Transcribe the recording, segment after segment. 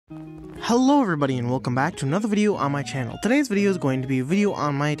Hello everybody and welcome back to another video on my channel. Today's video is going to be a video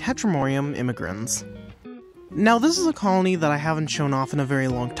on my Tetramorium immigrants. Now this is a colony that I haven't shown off in a very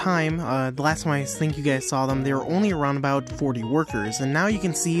long time. The last time I think you guys saw them, they were only around about 40 workers, and now you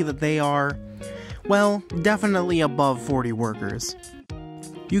can see that they are, well, definitely above 40 workers.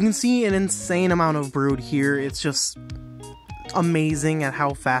 You can see an insane amount of brood here. It's just amazing at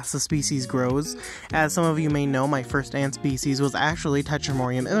how fast the species grows. As some of you may know, my first ant species was actually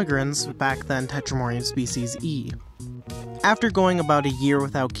Tetramorium immigrans, back then Tetramorium species E. After going about a year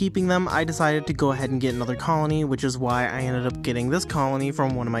without keeping them, I decided to go ahead and get another colony, which is why I ended up getting this colony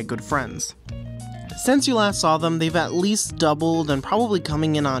from one of my good friends. Since you last saw them, they've at least doubled and probably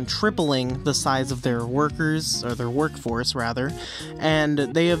coming in on tripling the size of their workers, or their workforce rather, and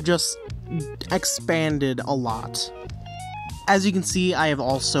they have just expanded a lot. As you can see, I have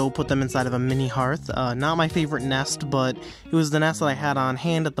also put them inside of a mini hearth. Not my favorite nest, but it was the nest that I had on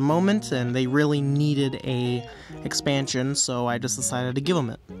hand at the moment, and they really needed a expansion, so I just decided to give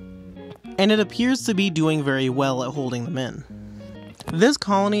them it. And it appears to be doing very well at holding them in. This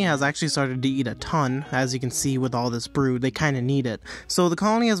colony has actually started to eat a ton, as you can see with all this brood. They kind of need it. So the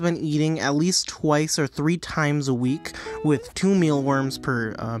colony has been eating at least twice or 3 times a week, with 2 mealworms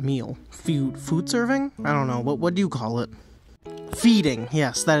per meal. Food serving? I don't know, what do you call it? Feeding,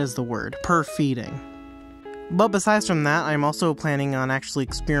 yes, that is the word, per feeding. But besides from that, I'm also planning on actually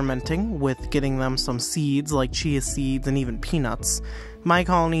experimenting with getting them some seeds, like chia seeds and even peanuts. My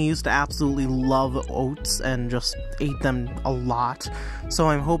colony used to absolutely love oats and just ate them a lot, so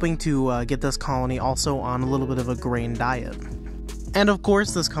I'm hoping to get this colony also on a little bit of a grain diet. And of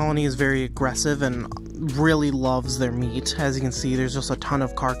course, this colony is very aggressive and really loves their meat. As you can see, there's just a ton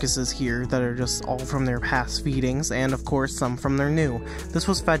of carcasses here that are just all from their past feedings, and of course some from their new. This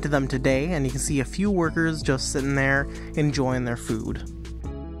was fed to them today, and you can see a few workers just sitting there enjoying their food.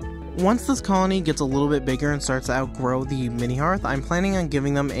 Once this colony gets a little bit bigger and starts to outgrow the mini hearth, I'm planning on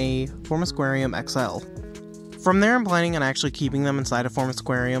giving them a Tetramorium XL. From there, I'm planning on actually keeping them inside of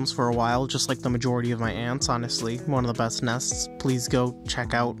Tetramoriums for a while, just like the majority of my ants, honestly. One of the best nests. Please go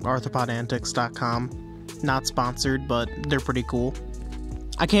check out arthropodantics.com. Not sponsored, but they're pretty cool.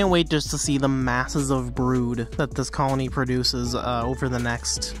 I can't wait just to see the masses of brood that this colony produces over the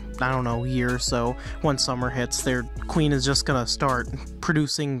next, I don't know, year or so. When summer hits, their queen is just gonna start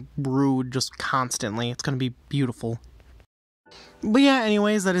producing brood just constantly. It's gonna be beautiful. But yeah,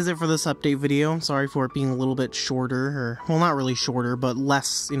 anyways, that is it for this update video. I'm sorry for it being a little bit shorter, or, well, not really shorter, but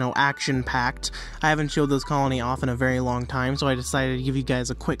less, action-packed. I haven't showed this colony off in a very long time, so I decided to give you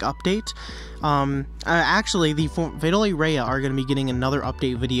guys a quick update. Actually, the Vitali Rhea are going to be getting another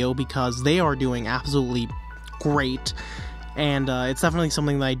update video because they are doing absolutely great. And it's definitely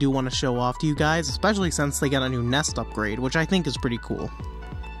something that I do want to show off to you guys, especially since they got a new nest upgrade, which I think is pretty cool.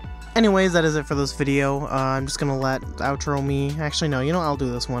 Anyways, that is it for this video. I'm just gonna let outro me. Actually, no, I'll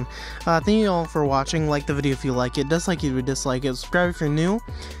do this one. Thank you all for watching. Like the video if you like it. Dislike it if you dislike it. Subscribe if you're new.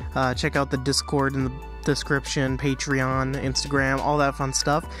 Check out the Discord in the description, Patreon, Instagram, all that fun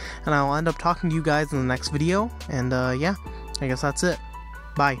stuff. And I'll end up talking to you guys in the next video. And yeah, I guess that's it.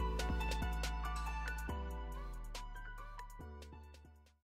 Bye.